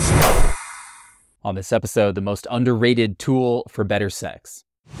On this episode, the most underrated tool for better sex.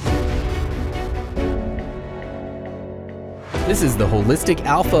 This is the Holistic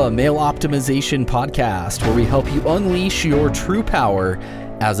Alpha Male Optimization Podcast, where we help you unleash your true power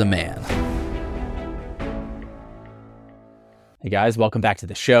as a man. Hey guys, welcome back to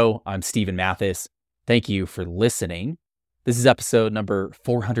the show. I'm Steven Mathis. Thank you for listening. This is episode number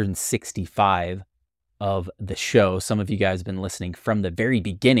 465 of the show. Some of you guys have been listening from the very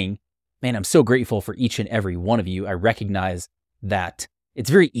beginning. Man, I'm so grateful for each and every one of you. I recognize that it's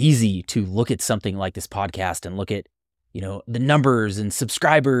very easy to look at something like this podcast and look at, the numbers and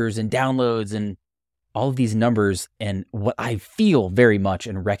subscribers and downloads and all of these numbers. And what I feel very much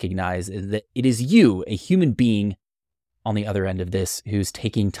and recognize is that it is you, a human being on the other end of this, who's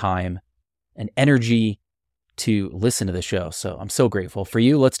taking time and energy to listen to the show. So I'm so grateful for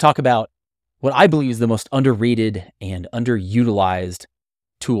you. Let's talk about what I believe is the most underrated and underutilized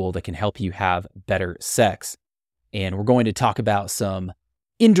tool that can help you have better sex. And we're going to talk about some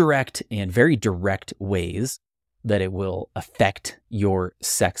indirect and very direct ways that it will affect your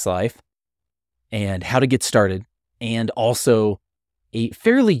sex life and how to get started, and also a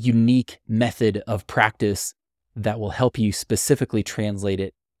fairly unique method of practice that will help you specifically translate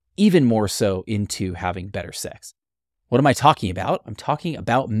it even more so into having better sex. What am I talking about? I'm talking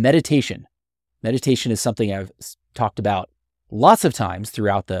about meditation. Meditation is something I've talked about lots of times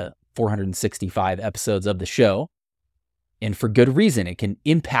throughout the 465 episodes of the show, and for good reason. It can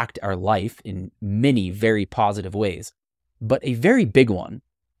impact our life in many very positive ways, but a very big one,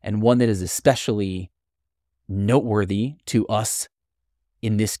 and one that is especially noteworthy to us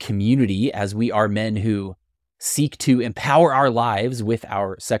in this community as we are men who seek to empower our lives with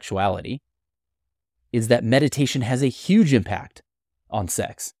our sexuality, is that meditation has a huge impact on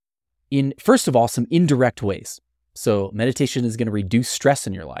sex in, first of all, some indirect ways. So meditation is going to reduce stress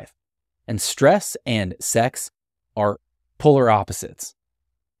in your life. And stress and sex are polar opposites.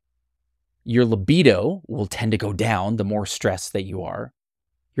 Your libido will tend to go down the more stressed that you are.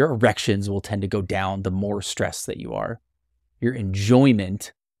 Your erections will tend to go down the more stressed that you are. Your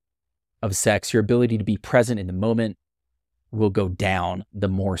enjoyment of sex, your ability to be present in the moment, will go down the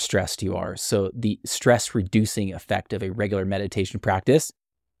more stressed you are. So the stress-reducing effect of a regular meditation practice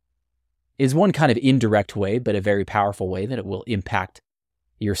is one kind of indirect way, but a very powerful way that it will impact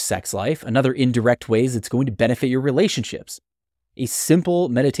your sex life. Another indirect way is it's going to benefit your relationships. A simple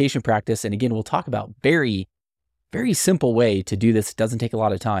meditation practice, and again, we'll talk about very, very simple way to do this. It doesn't take a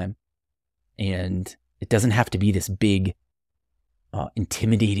lot of time, and it doesn't have to be this big,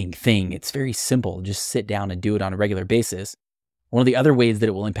 intimidating thing. It's very simple. Just sit down and do it on a regular basis. One of the other ways that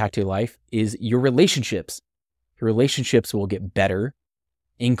it will impact your life is your relationships. Your relationships will get better,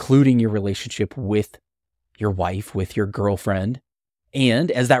 including your relationship with your wife, with your girlfriend. And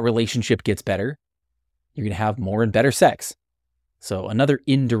as that relationship gets better, you're going to have more and better sex. So another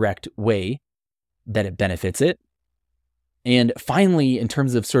indirect way that it benefits it. And finally, in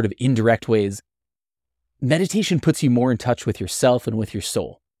terms of sort of indirect ways, meditation puts you more in touch with yourself and with your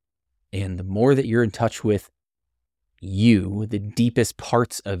soul. And the more that you're in touch with you, the deepest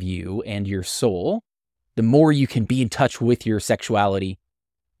parts of you and your soul, the more you can be in touch with your sexuality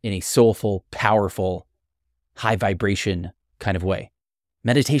in a soulful, powerful, high vibration kind of way.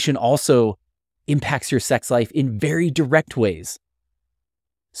 Meditation also impacts your sex life in very direct ways.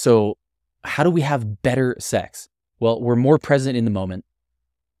 So how do we have better sex? Well, we're more present in the moment.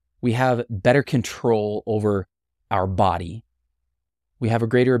 We have better control over our body. We have a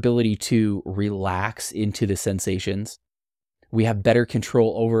greater ability to relax into the sensations. We have better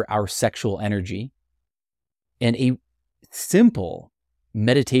control over our sexual energy. And a simple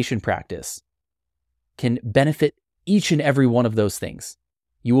meditation practice can benefit each and every one of those things.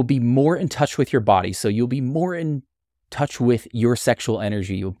 You will be more in touch with your body, so you'll be more in touch with your sexual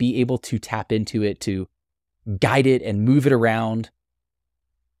energy. You'll be able to tap into it, to guide it and move it around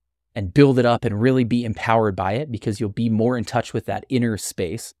and build it up and really be empowered by it, because you'll be more in touch with that inner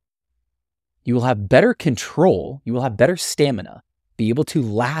space. You will have better control. You will have better stamina, be able to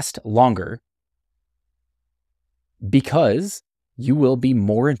last longer, because you will be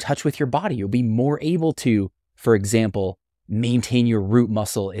more in touch with your body. You'll be more able to, for example, maintain your root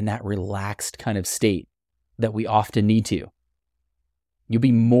muscle in that relaxed kind of state that we often need to. You'll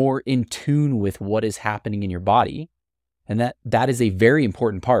be more in tune with what is happening in your body. And that is a very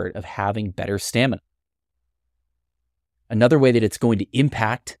important part of having better stamina. Another way that it's going to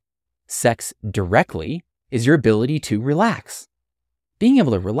impact sex directly is your ability to relax. Being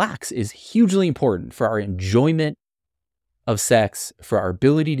able to relax is hugely important for our enjoyment of sex, for our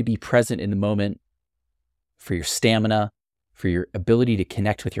ability to be present in the moment, for your stamina, for your ability to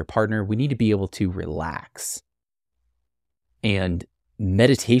connect with your partner, we need to be able to relax. And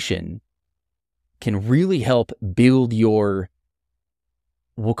meditation can really help build your,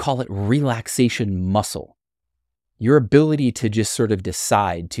 we'll call it relaxation muscle. Your ability to just sort of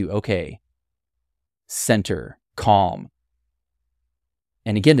decide to, okay, center, calm.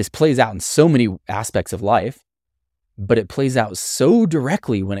 And again, this plays out in so many aspects of life, but it plays out so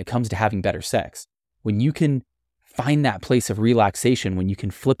directly when it comes to having better sex. When you can find that place of relaxation, when you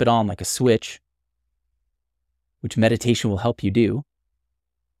can flip it on like a switch, which meditation will help you do,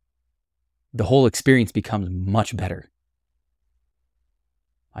 the whole experience becomes much better.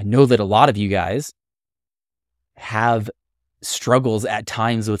 I know that a lot of you guys have struggles at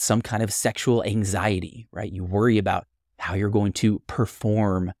times with some kind of sexual anxiety, right? You worry about how you're going to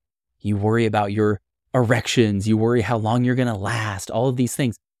perform. You worry about your erections. You worry how long you're going to last, all of these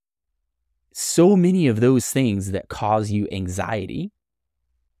things. So many of those things that cause you anxiety,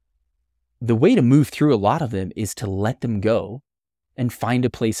 the way to move through a lot of them is to let them go and find a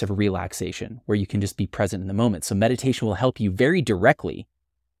place of relaxation where you can just be present in the moment. So meditation will help you very directly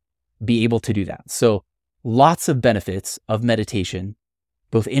be able to do that. So lots of benefits of meditation,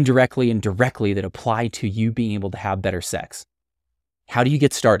 both indirectly and directly, that apply to you being able to have better sex. How do you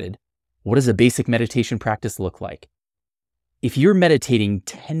get started? What does a basic meditation practice look like? If you're meditating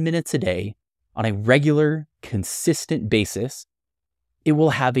 10 minutes a day on a regular, consistent basis, it will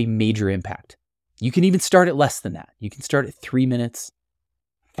have a major impact. You can even start at less than that. You can start at 3 minutes,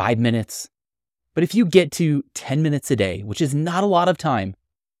 5 minutes. But if you get to 10 minutes a day, which is not a lot of time,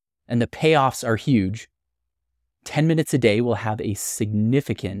 and the payoffs are huge, 10 minutes a day will have a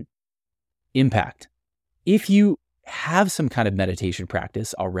significant impact. If you have some kind of meditation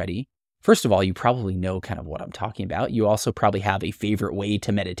practice already, first of all, you probably know kind of what I'm talking about. You also probably have a favorite way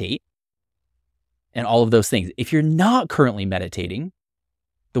to meditate and all of those things. If you're not currently meditating,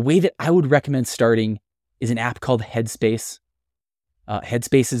 the way that I would recommend starting is an app called Headspace.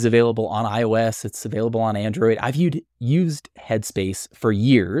 Headspace is available on iOS. It's available on Android. I've used Headspace for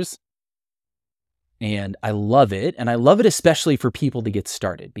years, and I love it. And I love it especially for people to get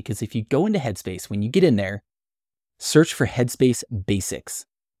started, because if you go into Headspace, when you get in there, search for Headspace Basics.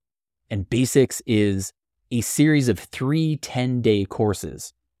 And Basics is a series of 3 10-day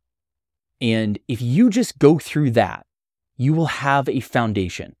courses. And if you just go through that, you will have a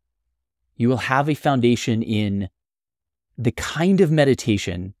foundation. You will have a foundation in the kind of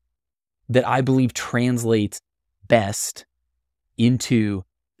meditation that I believe translates best into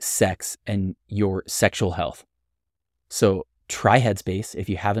sex and your sexual health. So try Headspace if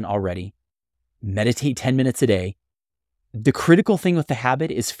you haven't already. Meditate 10 minutes a day. The critical thing with the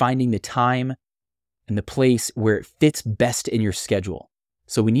habit is finding the time and the place where it fits best in your schedule.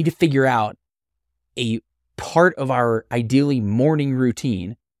 So we need to figure out a part of our ideally morning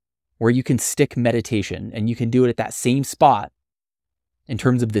routine where you can stick meditation, and you can do it at that same spot in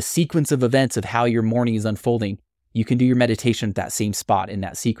terms of the sequence of events of how your morning is unfolding. You can do your meditation at that same spot in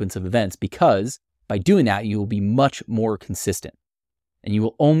that sequence of events, because by doing that, you will be much more consistent, and you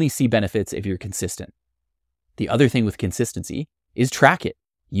will only see benefits if you're consistent. The other thing with consistency is track it.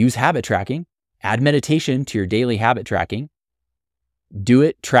 Use habit tracking. Add meditation to your daily habit tracking. Do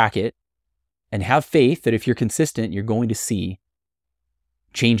it, track it, and have faith that if you're consistent, you're going to see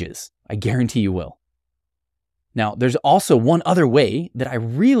changes. I guarantee you will. Now, there's also one other way that I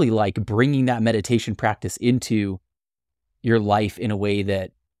really like bringing that meditation practice into your life in a way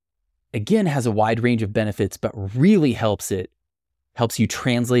that, again, has a wide range of benefits, but really helps you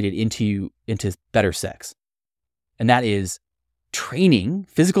translate it into better sex. And that is training,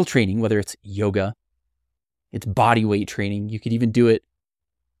 physical training, whether it's yoga, it's body weight training. You could even do it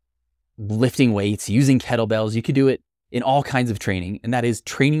lifting weights, using kettlebells. You could do it in all kinds of training, and that is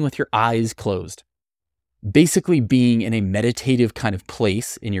training with your eyes closed. Basically being in a meditative kind of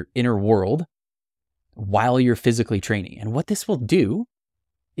place in your inner world while you're physically training. And what this will do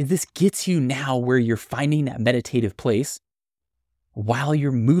is this gets you now where you're finding that meditative place while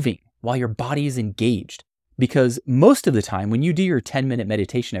you're moving, while your body is engaged. Because most of the time when you do your 10-minute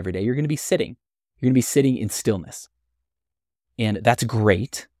meditation every day, you're going to be sitting. You're going to be sitting in stillness. And that's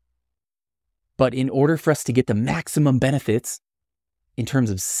great. But in order for us to get the maximum benefits in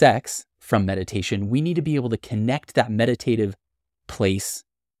terms of sex from meditation, we need to be able to connect that meditative place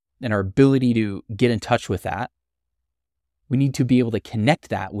and our ability to get in touch with that. We need to be able to connect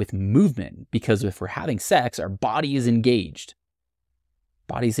that with movement, because if we're having sex, our body is engaged.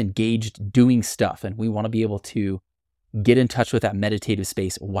 Body's engaged doing stuff, and we want to be able to get in touch with that meditative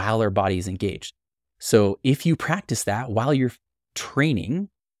space while our body is engaged. So if you practice that while you're training,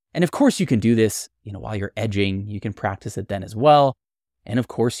 And of course, you can do this, while you're edging. You can practice it then as well. And of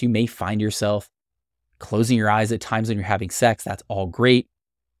course, you may find yourself closing your eyes at times when you're having sex. That's all great.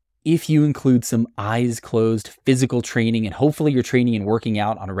 If you include some eyes closed physical training, and hopefully you're training and working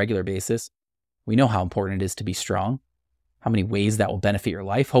out on a regular basis, we know how important it is to be strong, how many ways that will benefit your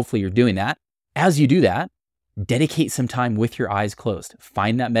life. Hopefully you're doing that. As you do that, dedicate some time with your eyes closed.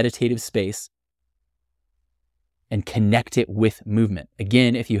 Find that meditative space and connect it with movement.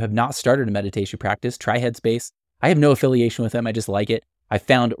 Again, if you have not started a meditation practice, try Headspace. I have no affiliation with them. I just like it. I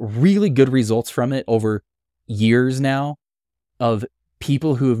found really good results from it over years now of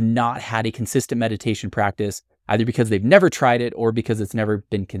people who have not had a consistent meditation practice, either because they've never tried it or because it's never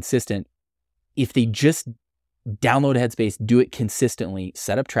been consistent. If they just download Headspace, do it consistently,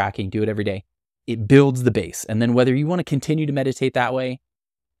 set up tracking, do it every day, it builds the base. And then whether you want to continue to meditate that way,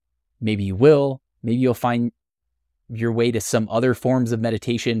 maybe you will, maybe you'll find your way to some other forms of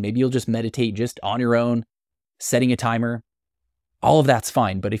meditation. Maybe you'll just meditate just on your own, setting a timer. All of that's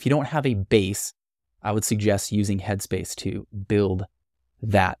fine. But if you don't have a base, I would suggest using Headspace to build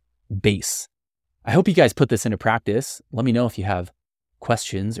that base. I hope you guys put this into practice. Let me know if you have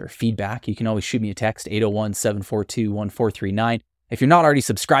questions or feedback. You can always shoot me a text, 801-742-1439. If you're not already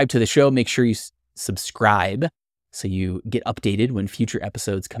subscribed to the show, make sure you subscribe so you get updated when future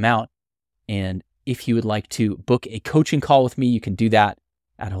episodes come out. And if you would like to book a coaching call with me, you can do that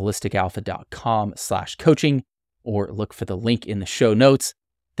at holisticalpha.com/coaching or look for the link in the show notes.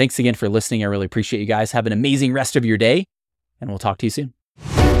 Thanks again for listening. I really appreciate you guys. Have an amazing rest of your day, and we'll talk to you soon.